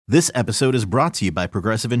This episode is brought to you by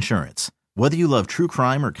Progressive Insurance. Whether you love true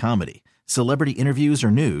crime or comedy, celebrity interviews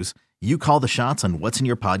or news, you call the shots on what's in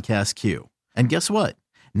your podcast queue. And guess what?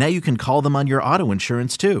 Now you can call them on your auto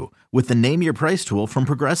insurance too with the Name Your Price tool from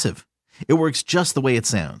Progressive. It works just the way it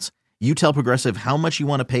sounds. You tell Progressive how much you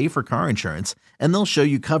want to pay for car insurance, and they'll show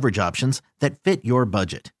you coverage options that fit your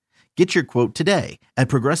budget. Get your quote today at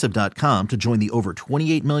Progressive.com to join the over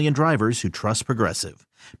 28 million drivers who trust Progressive.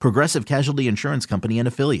 Progressive Casualty Insurance Company and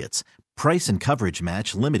Affiliates. Price and coverage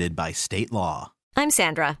match limited by state law. I'm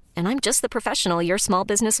Sandra, and I'm just the professional your small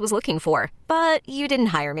business was looking for. But you didn't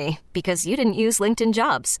hire me because you didn't use LinkedIn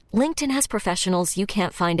Jobs. LinkedIn has professionals you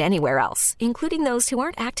can't find anywhere else, including those who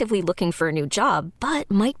aren't actively looking for a new job, but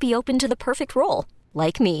might be open to the perfect role,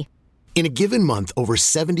 like me. In a given month, over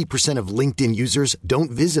 70% of LinkedIn users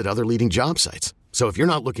don't visit other leading job sites. So if you're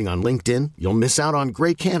not looking on LinkedIn, you'll miss out on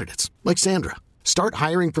great candidates like Sandra. Start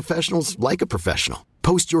hiring professionals like a professional.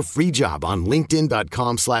 Post your free job on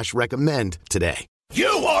linkedin.com/recommend today. You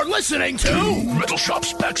are listening to Metal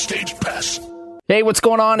Shop's Backstage Pass. Hey, what's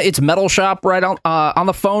going on? It's Metal Shop right on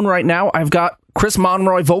the phone right now. I've got Chris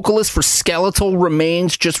Monroy, vocalist for Skeletal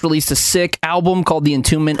Remains, just released a sick album called The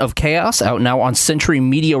Entombment of Chaos, out now on Century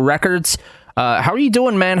Media Records. How are you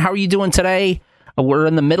doing, man? How are you doing today? We're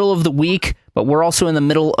in the middle of the week, but we're also in the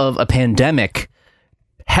middle of a pandemic.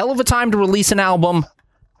 Hell of a time to release an album.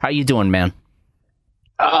 How you doing, man?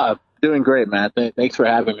 Doing great, man. Thanks for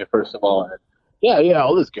having me, first of all. Yeah,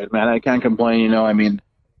 all is good, man. I can't complain, I mean,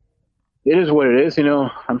 it is what it is,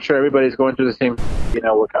 I'm sure everybody's going through the same,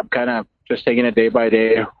 I'm kind of just taking it day by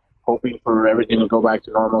day, hoping for everything to go back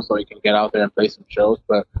to normal so we can get out there and play some shows.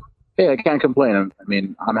 But hey, I can't complain. I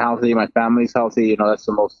mean, I'm healthy, my family's healthy, that's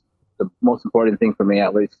the most important thing for me,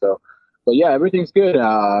 at least. So, but yeah, everything's good.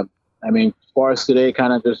 I mean, as far as today,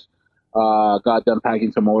 kind of just got done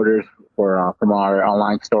packing some orders for from our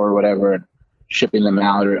online store or whatever, and shipping them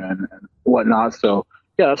out and whatnot. So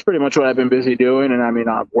yeah, that's pretty much what I've been busy doing. And I mean,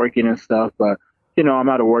 I'm working and stuff, but I'm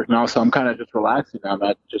out of work now, so I'm kind of just relaxing. I'm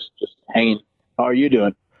just hanging. How are you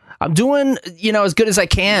doing? I'm doing, as good as I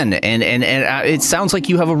can, and it sounds like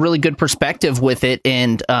you have a really good perspective with it,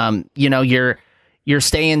 and you're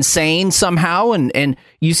staying sane somehow, and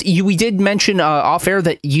we did mention off air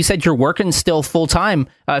that you said you're working still full time.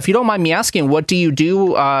 If you don't mind me asking, what do you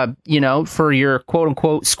do, for your quote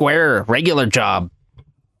unquote square regular job?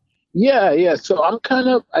 Yeah. So I'm kind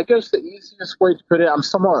of, I guess the easiest way to put it, I'm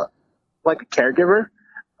somewhat like a caregiver.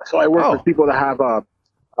 So I work with people that have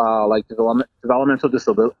like developmental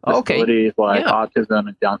disabilities, like autism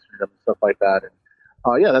and Down syndrome and stuff like that. And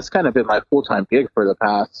that's kind of been my full-time gig for the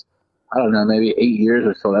past, I don't know, maybe 8 years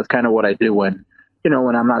or so. That's kind of what I do when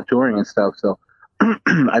I'm not touring and stuff. So,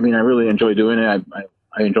 I mean, I really enjoy doing it. I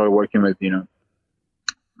enjoy working with,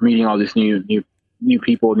 meeting all these new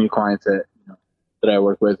people, new clients that I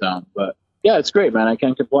work with. But yeah, it's great, man. I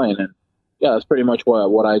can't complain. And yeah, that's pretty much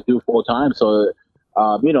what I do full time. So,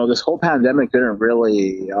 this whole pandemic didn't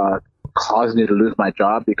really cause me to lose my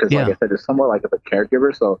job because, like I said, it's somewhat like a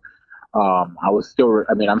caregiver. So, I was still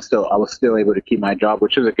able to keep my job,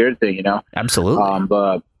 which is a good thing, Absolutely.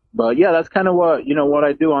 But yeah, that's kind of what, what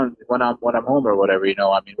I do when I'm home or whatever,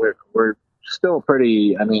 I mean, we're still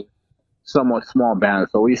pretty, somewhat small band.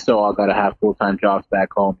 So we still all got to have full-time jobs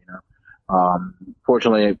back home,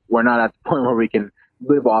 Fortunately, we're not at the point where we can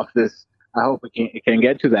live off this. I hope we can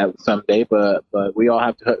get to that someday, but we all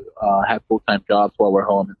have to have full-time jobs while we're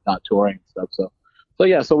home and not touring and stuff. So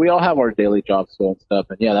we all have our daily jobs and stuff,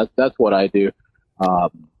 and yeah, that's what I do.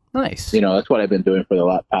 Nice. That's what I've been doing for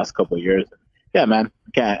the past couple of years. Yeah, man,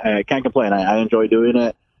 I can't complain. I enjoy doing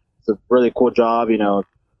it. It's a really cool job.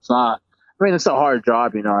 It's not. I mean, it's a hard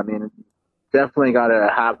job. I mean, definitely got to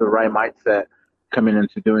have the right mindset coming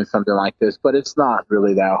into doing something like this. But it's not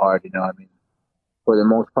really that hard. I mean, for the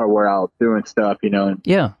most part, we're out doing stuff. And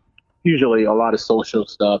usually a lot of social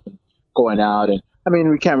stuff and going out and. I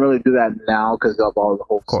mean, we can't really do that now because of all the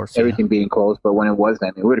whole everything being closed. But when it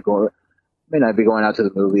wasn't, I'd be going out to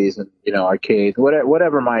the movies and arcades,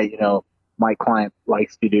 whatever my client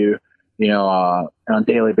likes to do, on a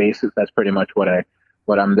daily basis. That's pretty much what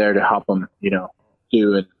I'm there to help them,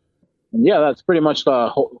 do. And yeah, that's pretty much a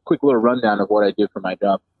whole quick little rundown of what I do for my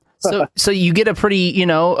job. So you get a pretty,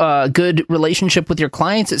 good relationship with your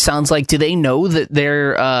clients. It sounds like. Do they know that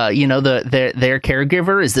their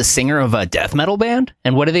caregiver is the singer of a death metal band?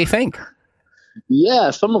 And what do they think?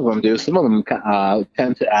 Yeah, some of them do. Some of them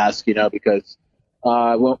tend to ask, because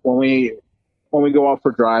when we go out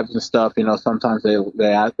for drives and stuff, sometimes they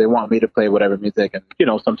want me to play whatever music, and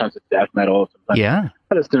sometimes it's death metal. Sometimes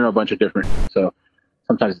I listen to a bunch of different. So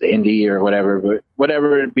sometimes it's indie or whatever, but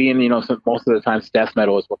whatever it being, most of the times death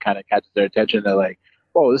metal is what kind of catches their attention. They're like,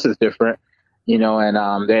 oh, this is different,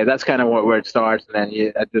 and that's kind of where it starts. And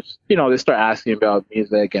then they start asking about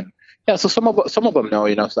music, and yeah, so some of them know,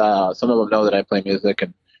 some of them know that I play music,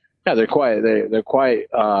 and yeah, they're quite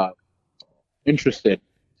interested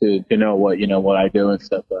to know what I do and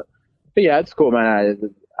stuff. But yeah, it's cool,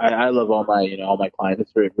 man. I love all my clients.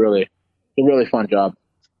 It's a really fun job.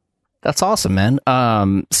 That's awesome, man.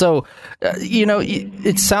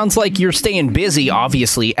 It sounds like you're staying busy,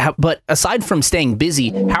 obviously. But aside from staying busy,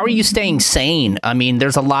 how are you staying sane? I mean,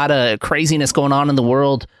 there's a lot of craziness going on in the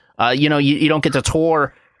world. You don't get to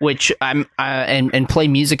tour, which and play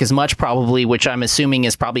music as much, probably, which I'm assuming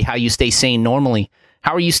is probably how you stay sane normally.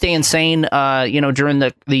 How are you staying sane,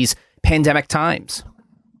 during these pandemic times?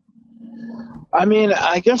 I mean,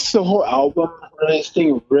 I guess the whole album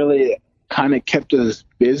releasing really kind of kept us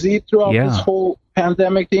busy throughout this whole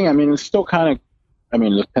pandemic thing. I mean, it's still the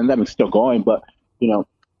pandemic's still going, but, when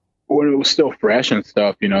it was still fresh and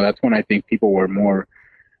stuff, that's when I think people were more,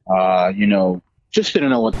 just didn't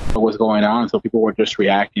know what was going on. So people were just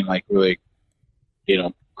reacting like really,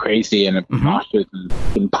 crazy and obnoxious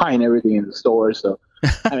and buying everything in the store. So,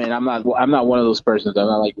 I mean, I'm not one of those persons. I'm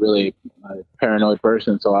not like really a paranoid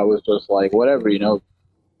person. So I was just like, whatever,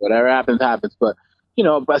 whatever happens. But,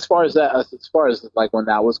 but as far as like when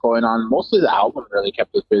that was going on, mostly the album really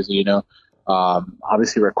kept us busy,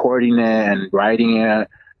 obviously recording it and writing it.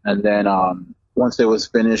 And then, once it was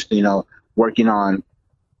finished, working on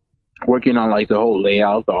like the whole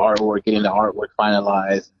layout, the artwork, getting the artwork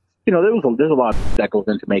finalized. There's a lot that goes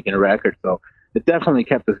into making a record. So it definitely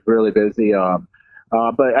kept us really busy.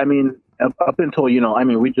 But I mean, up until,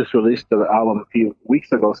 we just released the album a few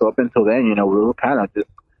weeks ago. So up until then, we were kind of just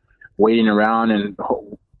waiting around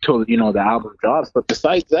until, the album drops. But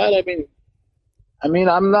besides that, I mean,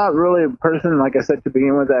 I'm not really a person, like I said to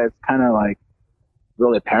begin with, that's kind of like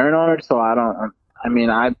really paranoid. So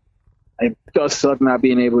it does suck not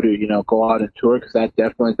being able to, go out and tour, because that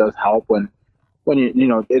definitely does help when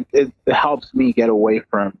it helps me get away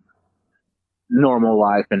from normal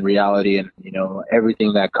life and reality and,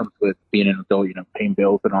 everything that comes with being an adult, paying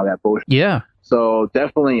bills and all that bullshit. Yeah. So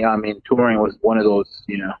definitely, touring was one of those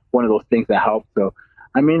things that helped. So,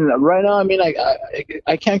 right now,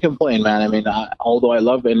 I can't complain, man. Although I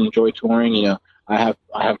love and enjoy touring, I have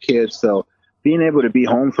kids, so being able to be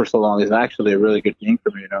home for so long is actually a really good thing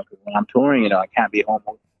for me, because when I'm touring, I can't be home.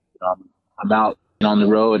 I'm out on the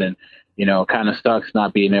road, and kind of sucks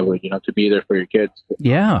not being able to be there for your kids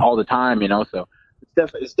all the time, so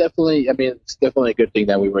it's definitely a good thing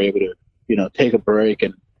that we were able to take a break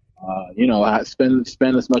and spend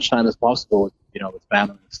as much time as possible with with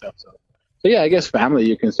family and stuff. So yeah, I guess family,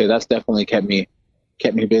 you can say that's definitely kept me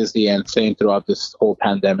busy and sane throughout this whole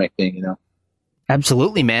pandemic thing.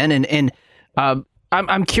 Absolutely, man. And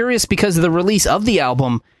I'm curious, because the release of the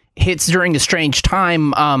album hits during a strange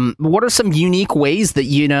time. What are some unique ways that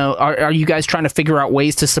are you guys trying to figure out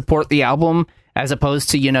ways to support the album, as opposed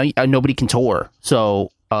to nobody can tour?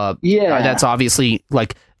 So that's obviously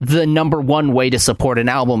like the number one way to support an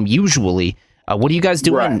album usually. What are you guys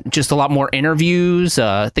doing? Right. Just a lot more interviews,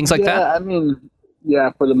 things like that?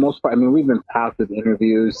 For the most part. We've been packed with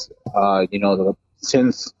interviews,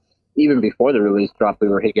 since even before the release drop, we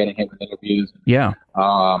were getting hit with interviews. Yeah.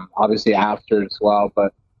 Obviously after as well.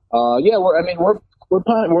 But, we've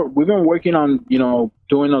been working on,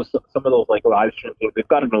 doing some of those like live streams. We've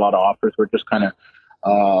gotten a lot of offers. We're just kind of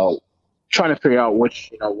trying to figure out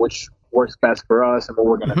which works best for us and what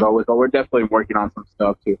we're going to go with. But we're definitely working on some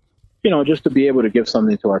stuff too. Just to be able to give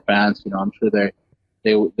something to our fans. I'm sure they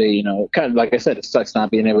kind of, like I said, it sucks not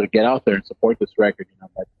being able to get out there and support this record,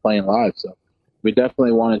 by playing live. So we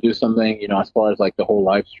definitely want to do something, as far as like the whole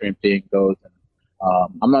live stream thing goes. And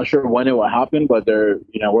I'm not sure when it will happen, but we're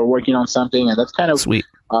working on something, and that's kind of sweet.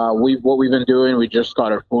 What we've been doing. We just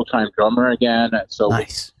got our full-time drummer again, so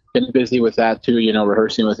nice. We've been busy with that too.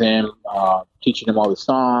 Rehearsing with him, teaching him all the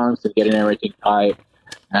songs and getting everything tight.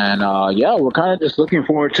 And we're kind of just looking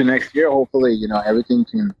forward to next year. Hopefully, everything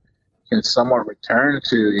can somewhat return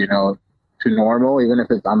to normal, even if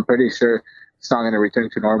I'm pretty sure it's not going to return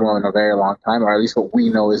to normal in a very long time, or at least what we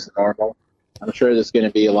know is normal. I'm sure there's going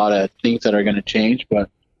to be a lot of things that are going to change,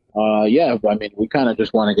 but we kind of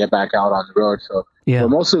just want to get back out on the road. So we're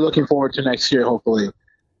mostly looking forward to next year. Hopefully,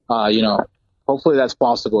 hopefully that's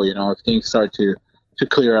possible. If things start to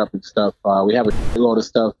clear up and stuff. We have a load of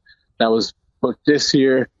stuff that was booked this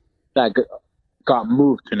year that got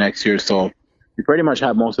moved to next year. So we pretty much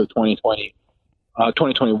have most of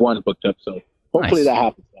 2021 booked up. So hopefully that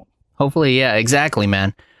happens. Hopefully, yeah, exactly,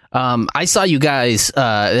 man. I saw you guys,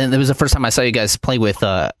 and it was the first time I saw you guys play with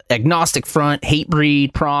Agnostic Front,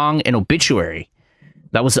 Hatebreed, Prong, and Obituary.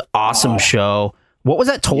 That was an awesome show. What was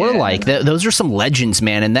that tour like? Those are some legends,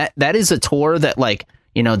 man. And that is a tour that, like,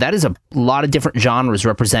 you know, that is a lot of different genres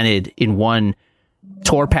represented in one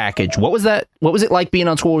tour package. What was that? What was it like being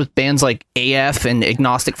on tour with bands like AF and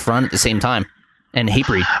Agnostic Front at the same time, and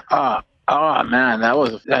Hatebreed? Oh man, that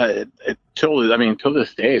was it totally. I mean, to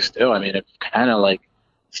this day, still. I mean, it kind of like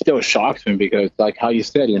still shocks me because, like how you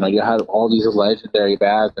said, you know, you have all these legendary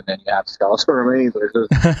bands, and then you have Skeletal Remains, which is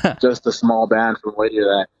just a small band from Whittier.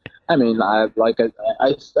 That I mean,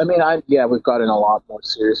 we've gotten a lot more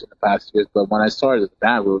serious in the past years, but when I started the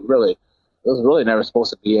band, it was really never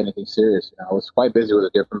supposed to be anything serious. You know, I was quite busy with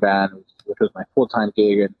a different band, which was my full-time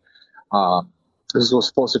gig, and this was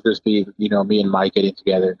supposed to just be, you know, me and Mike getting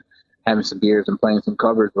together, having some beers and playing some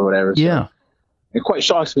covers or whatever. Yeah. So it quite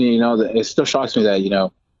shocks me, you know, that it still shocks me that, you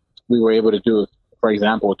know, we were able to do, for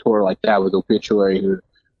example, a tour like that with Obituary, who's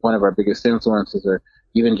one of our biggest influences, or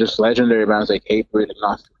even just legendary bands like Hatebreed,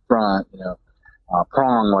 Agnostic Front, you know,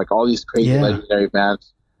 Prong, like all these crazy legendary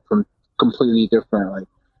bands from completely different like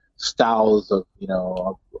styles of, you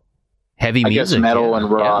know, heavy music, guess metal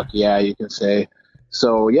and rock, you can say.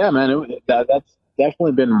 So yeah, man, that's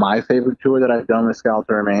definitely been my favorite tour that I've done with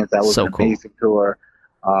Skeletal Remains. That was so an amazing tour.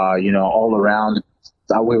 You know, all around,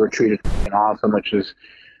 we were treated awesome, which is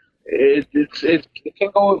it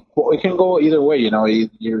can go either way. You know,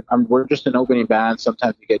 we're just an opening band.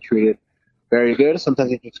 Sometimes you get treated very good.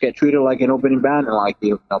 Sometimes you just get treated like an opening band, and like,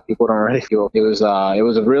 you know, people don't really feel. It was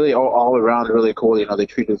a really all around really cool. You know, they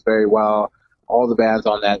treated us very well. All the bands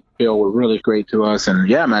on that bill were really great to us, and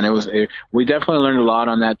yeah, man, we definitely learned a lot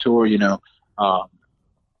on that tour. You know,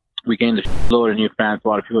 we gained a load of new fans, a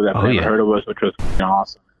lot of people that never heard of us, which was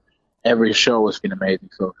awesome. Every show was amazing.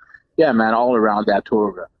 So yeah, man, all around that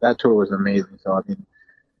tour was amazing. So I mean,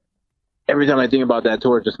 every time I think about that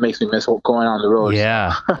tour, it just makes me miss going on the road.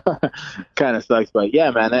 Yeah. Kind of sucks, but yeah,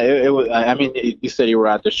 man, it was, I mean, you said you were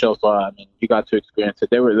at the show, so I mean, you got to experience it.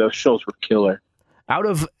 Those shows were killer. Out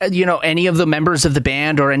of, you know, any of the members of the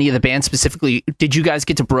band or any of the band specifically, did you guys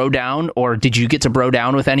get to bro down, or did you get to bro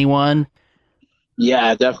down with anyone?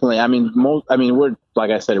 Yeah, definitely. I mean, we're,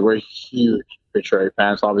 like I said, we're huge Obituary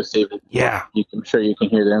fans, obviously. Yeah. I'm sure you can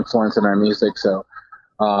hear the influence in our music. So,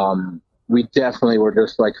 we definitely were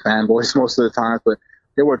just like fanboys most of the time, but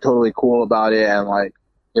they were totally cool about it. And like,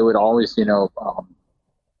 they would always, you know,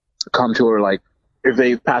 come to her, like, if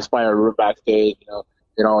they passed by our room backstage, you know,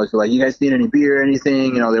 they'd always be like, you guys need any beer or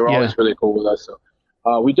anything? You know, they were always really cool with us.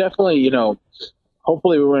 So, we definitely, you know,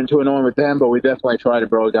 hopefully we weren't too annoying with them, but we definitely tried to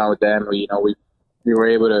bro down with them. We were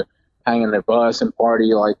able to hang in their bus and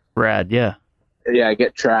party, like, rad, yeah,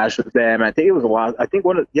 get trashed with them. I think it was a lot. I think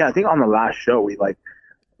on the last show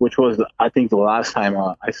which was, I think, the last time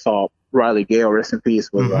I saw Riley Gale, rest in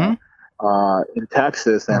peace, was in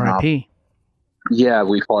Texas, and R.I.P.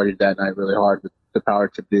 We partied that night really hard with the Power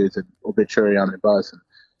Trip dudes and Obituary on the bus. And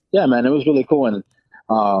yeah, man, it was really cool.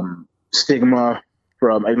 And Stigma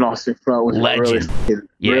from Agnostic Front was legend.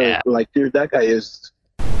 Really, like, dude, that guy is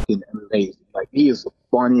amazing. Like, he is the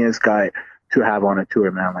funniest guy to have on a tour,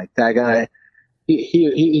 man. Like, that guy,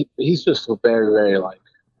 he's just a very, very, like,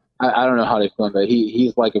 I don't know how to explain, but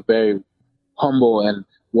he's like a very humble and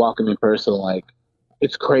welcoming person. Like,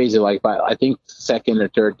 it's crazy. Like, by I think second or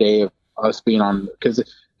third day of us being on, because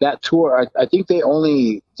that tour, I think they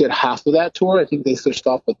only did half of that tour. I think they switched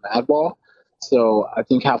off with Madball. So I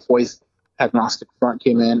think halfway Agnostic Front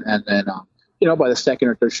came in, and then you know, by the second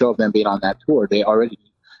or third show of them being on that tour, they already,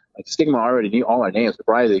 like, Stigma already knew all our names.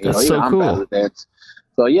 Surprising, you know, even I'm bad with names.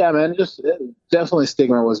 So yeah, man, definitely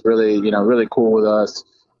Stigma was really, you know, really cool with us.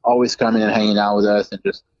 Always coming and hanging out with us, and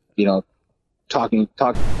just, you know, talking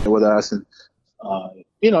with us, and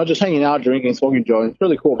you know, just hanging out, drinking, smoking joints. It's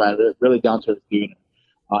really cool, man. Really down to earth dude.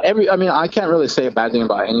 I can't really say a bad thing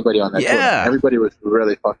about anybody on that tour. Everybody was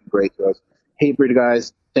really fucking great to us. Hatebreed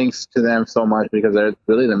guys, thanks to them so much, because they're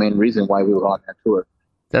really the main reason why we were on that tour.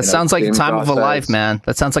 That sounds like a time of a life, man.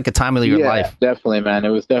 That sounds like a time of your life. Yeah, definitely, man. It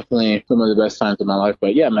was definitely some of the best times of my life.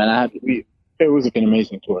 But yeah, man, it was like an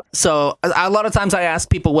amazing tour. So a lot of times I ask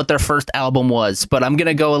people what their first album was, but I'm going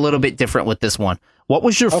to go a little bit different with this one. What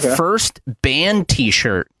was your first band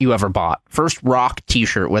t-shirt you ever bought? First rock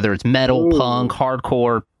t-shirt, whether it's metal, punk,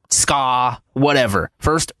 hardcore, ska, whatever.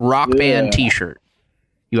 First rock band t-shirt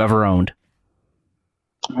you ever owned?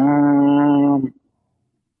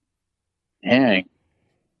 Dang.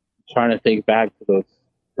 Trying to think back to those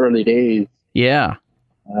early days. Yeah.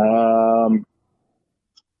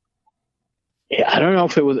 Yeah, I don't know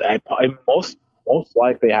if it was. most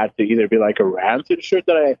likely had to either be like a Rancid shirt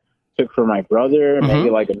that I took from my brother, maybe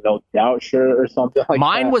like a No Doubt shirt or something like that.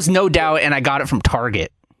 Mine was No Doubt, and I got it from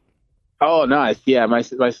Target. Oh, nice. Yeah, my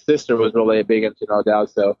sister was really big into No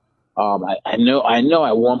Doubt, so I know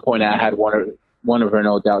at one point I had one of her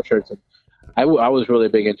No Doubt shirts. And I was really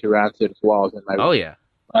big into Rancid as well.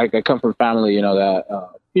 Like I come from family,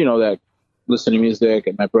 that listen to music,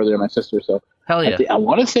 and my brother and my sister. So hell yeah, I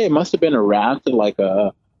want to say it must have been a Rancid, like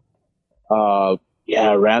a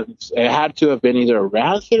Rancid. It had to have been either a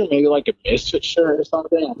Rancid or maybe like a Misfit shirt or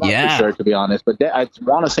something. I'm not too sure, to be honest, but I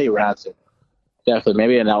want to say Rancid. Definitely,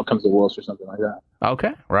 maybe an Outcomes of Wolves or something like that.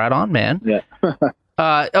 Okay, right on, man. Yeah.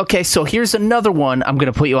 Okay, so here's another one. I'm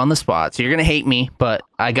gonna put you on the spot. So you're gonna hate me, but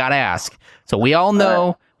I gotta ask. So we all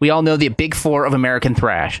know the big four of American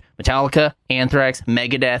thrash: Metallica, Anthrax,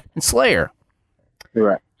 Megadeth, and Slayer.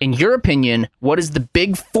 Right. In your opinion, what is the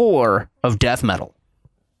big four of death metal?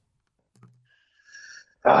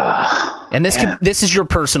 And this is your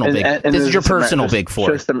personal big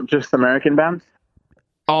four. Just American bands.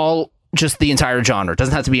 All. Just the entire genre. It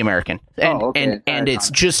doesn't have to be American. And it's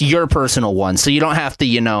just your personal one. So you don't have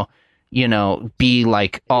to, be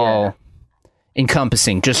like all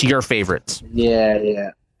encompassing. Just your favorites. Yeah.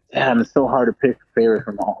 Damn, it's so hard to pick a favorite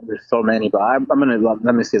from all. There's so many, but I'm gonna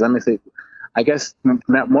let me see. I guess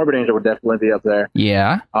Morbid Angel would definitely be up there.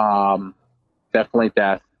 Yeah. Definitely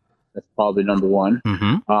Death. That's probably number one.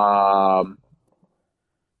 Mm-hmm.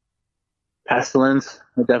 Pestilence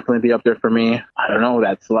would definitely be up there for me. I don't know.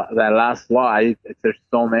 That last slot. There's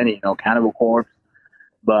so many, Cannibal Corpse,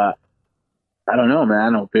 but I don't know,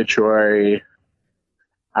 man. Obituary.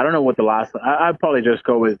 I don't know what the last. I'd probably just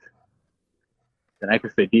go with. And I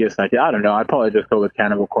could say Deicide. I don't know. I'd probably just go with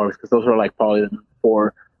Cannibal Corpse because those were like probably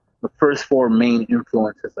the first four main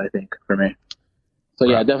influences, I think, for me. So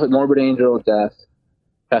yeah, definitely Morbid Angel, Death,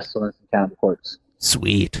 Pestilence, and Cannibal Corpse.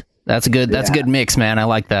 Sweet. That's a good mix, man. I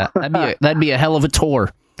like that. That'd be a hell of a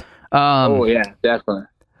tour. Oh yeah, definitely.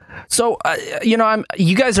 So,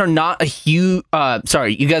 you guys are not a huge.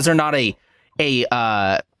 You guys are not a.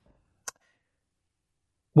 The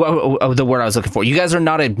word I was looking for. You guys are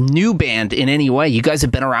not a new band in any way. You guys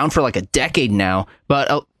have been around for like a decade now,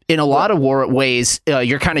 but in a lot of like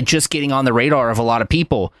you're kind of just getting on the radar of a lot of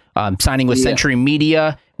people. Signing with Century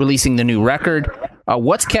Media, releasing the new record.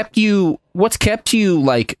 What's kept you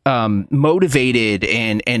like motivated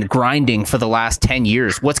and grinding for the last 10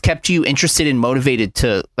 years? What's kept you interested and motivated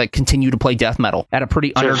to like continue to play death metal at a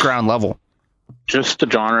pretty underground level? Just the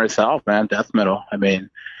genre itself, man. Death metal. I mean,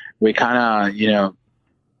 we kind of,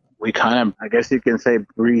 I guess you can say,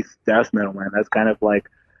 breathe death metal, man. That's kind of like,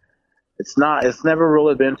 it's never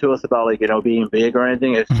really been to us about like, being big or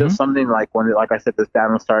anything. It's just something like like I said, this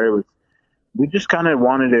band started, we just kind of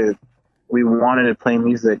wanted to play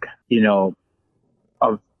music, we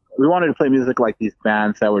wanted to play music like these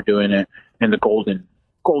bands that were doing it in the golden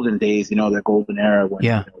days, the golden era when,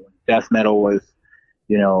 when death metal was,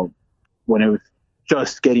 when it was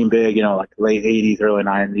just getting big, like late 80s, early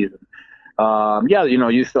 90s.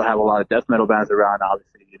 You still have a lot of death metal bands around, obviously,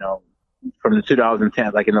 from the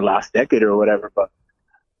 2010s, like in the last decade or whatever. But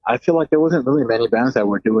I feel like there wasn't really many bands that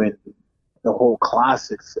were doing the whole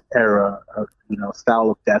classics era of,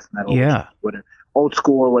 style of death metal. Yeah. Whatever, old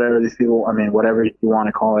school or whatever these people, whatever you want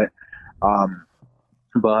to call it.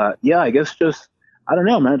 But yeah, I guess just, I don't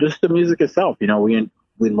know, man, just the music itself. We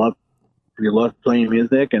love playing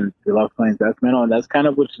music and we love playing death metal, and that's kind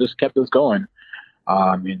of what just kept us going.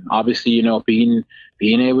 And obviously, being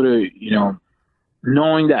able to,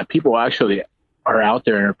 knowing that people actually are out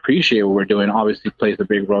there and appreciate what we're doing obviously plays a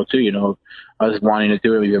big role too, us wanting to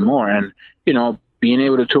do it even more. And, being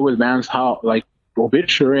able to tour with bands like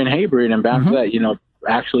Obituary and Hatebreed and bands that,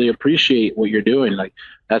 actually appreciate what you're doing. Like,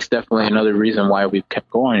 that's definitely another reason why we've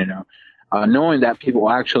kept going, knowing that people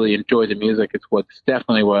actually enjoy the music is what's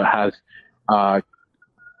definitely what has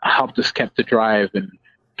helped us kept the drive and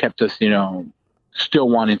kept us, still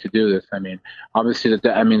wanting to do this. I mean, obviously,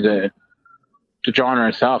 the genre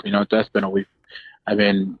itself, death metal.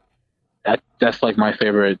 That's like my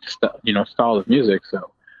favorite, style of music.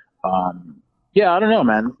 So, I don't know,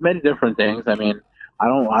 man. Many different things. I mean, I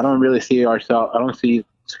don't really see ourselves. I don't see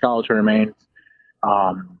Skeletal Remains,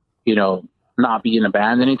 not being a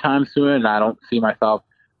band anytime soon, and I don't see myself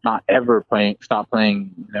not ever stop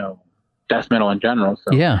playing, death metal in general.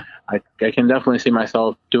 So yeah, I can definitely see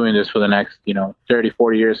myself doing this for the next, 30,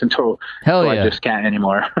 40 years until I just can't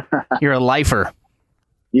anymore. You're a lifer.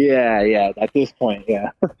 Yeah. At this point,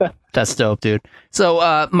 yeah. That's dope, dude.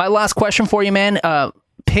 So my last question for you, man.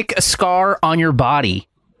 Pick a scar on your body.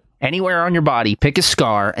 Anywhere on your body, pick a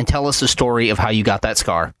scar and tell us the story of how you got that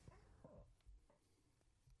scar.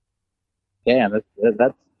 Damn, that's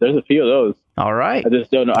there's a few of those. All right. I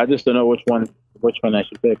just don't know which one I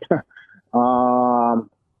should pick.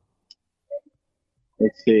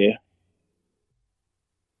 Let's see.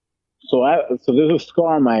 So there's a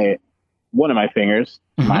scar on one of my fingers,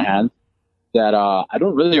 my hand, that I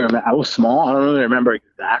don't really remember. I was small. I don't really remember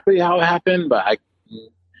exactly how it happened, but I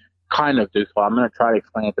kind of do. So I'm gonna try to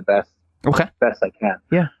explain it the best I can.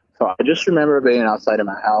 Yeah. So I just remember being outside of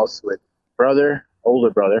my house with older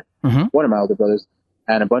brother, one of my older brothers,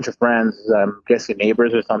 and a bunch of friends. I'm guessing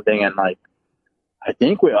neighbors or something, and like. I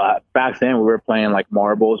think we back then we were playing like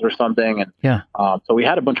marbles or something, and so we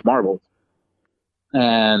had a bunch of marbles,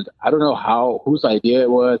 and I don't know whose idea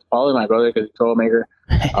it was. Probably my brother because he's a troublemaker.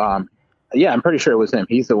 Yeah, I'm pretty sure it was him.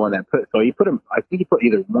 He's the one that he put him. I think he put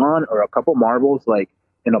either one or a couple marbles like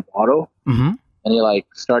in a bottle, and he like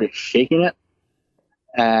started shaking it.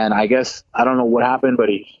 And I guess I don't know what happened, but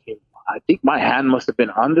I think my hand must have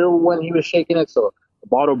been under when he was shaking it, so the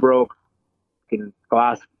bottle broke, and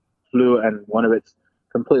glass flew, and one of it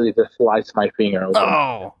completely just sliced my finger open.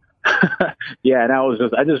 Oh. Yeah, and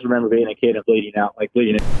I just remember being a kid and bleeding out.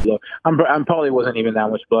 I'm probably wasn't even that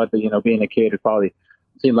much blood, but being a kid, it probably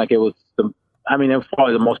seemed like it was it was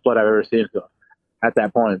probably the most blood I've ever seen at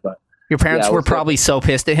that point. But your parents were probably so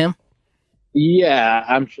pissed at him.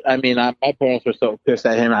 Yeah, my parents were so pissed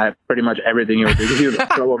at him. I had pretty much everything he was doing. He was a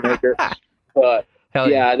troublemaker. But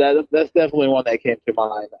that's definitely one that came to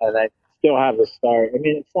mind, and I still have the scar. I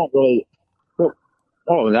mean, it's not really.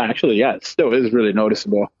 Oh, actually, yeah, it still is really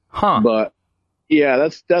noticeable. Huh. But yeah,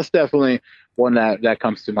 that's definitely one that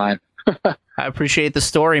comes to mind. I appreciate the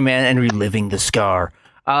story, man, and reliving the scar.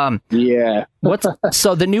 Yeah.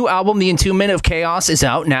 So the new album, The Entombment of Chaos, is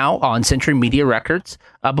out now on Century Media Records.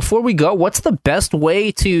 Before we go, what's the best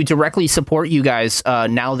way to directly support you guys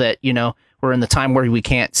now that we're in the time where we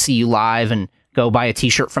can't see you live and go buy a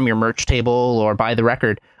t-shirt from your merch table or buy the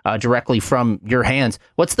record directly from your hands?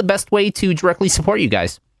 What's the best way to directly support you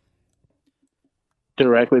guys?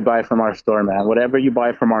 Directly buy from our store, man. Whatever you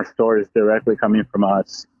buy from our store is directly coming from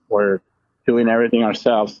us. We're doing everything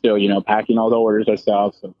ourselves still, packing all the orders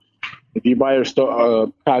ourselves. So if you buy a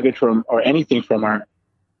package from or anything from our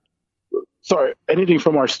store,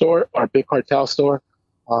 our Big Cartel store,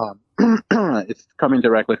 it's coming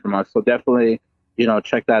directly from us. So definitely,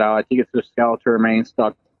 check that out. I think it's just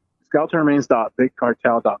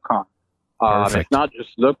skeletonremains.bigcartel.com. If not,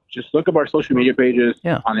 just look up our social media pages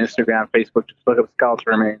on Instagram, Facebook. Just look up Skeleton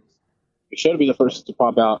Remains. It should be the first to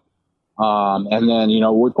pop out. And then,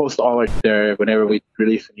 we post all there whenever we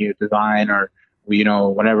release a new design or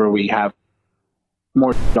whenever we have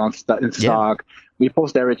more in stock, we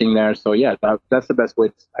post everything there. So yeah, that's the best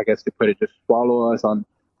way, I guess, to put it. Just follow us on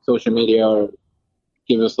social media or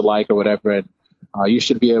give us a like or whatever. And you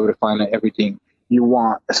should be able to find everything you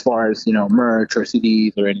want as far as, merch or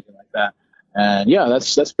CDs or anything like that. And yeah,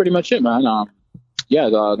 that's pretty much it, man. On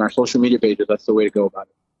our social media pages, that's the way to go about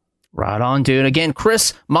it. Right on, dude. Again,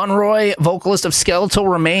 Chris Monroy, vocalist of Skeletal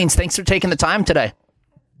Remains. Thanks for taking the time today.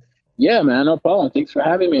 Yeah, man, no problem. Thanks for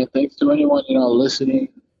having me. And thanks to anyone, listening,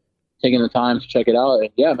 taking the time to check it out. And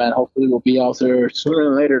yeah, man, hopefully we'll be out there sooner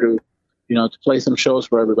than later to play some shows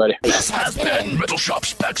for everybody. This has been Metal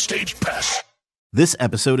Shop's Backstage Pass. This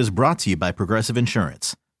episode is brought to you by Progressive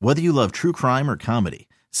Insurance. Whether you love true crime or comedy,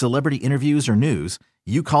 celebrity interviews or news,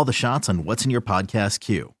 you call the shots on what's in your podcast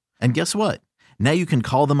queue. And guess what? Now you can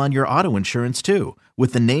call them on your auto insurance too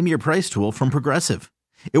with the Name Your Price tool from Progressive.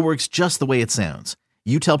 It works just the way it sounds.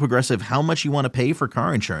 You tell Progressive how much you want to pay for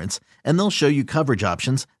car insurance, and they'll show you coverage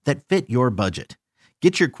options that fit your budget.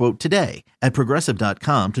 Get your quote today at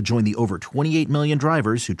Progressive.com to join the over 28 million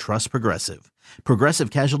drivers who trust Progressive. Progressive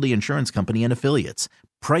Casualty Insurance Company and Affiliates.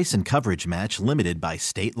 Price and coverage match limited by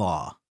state law.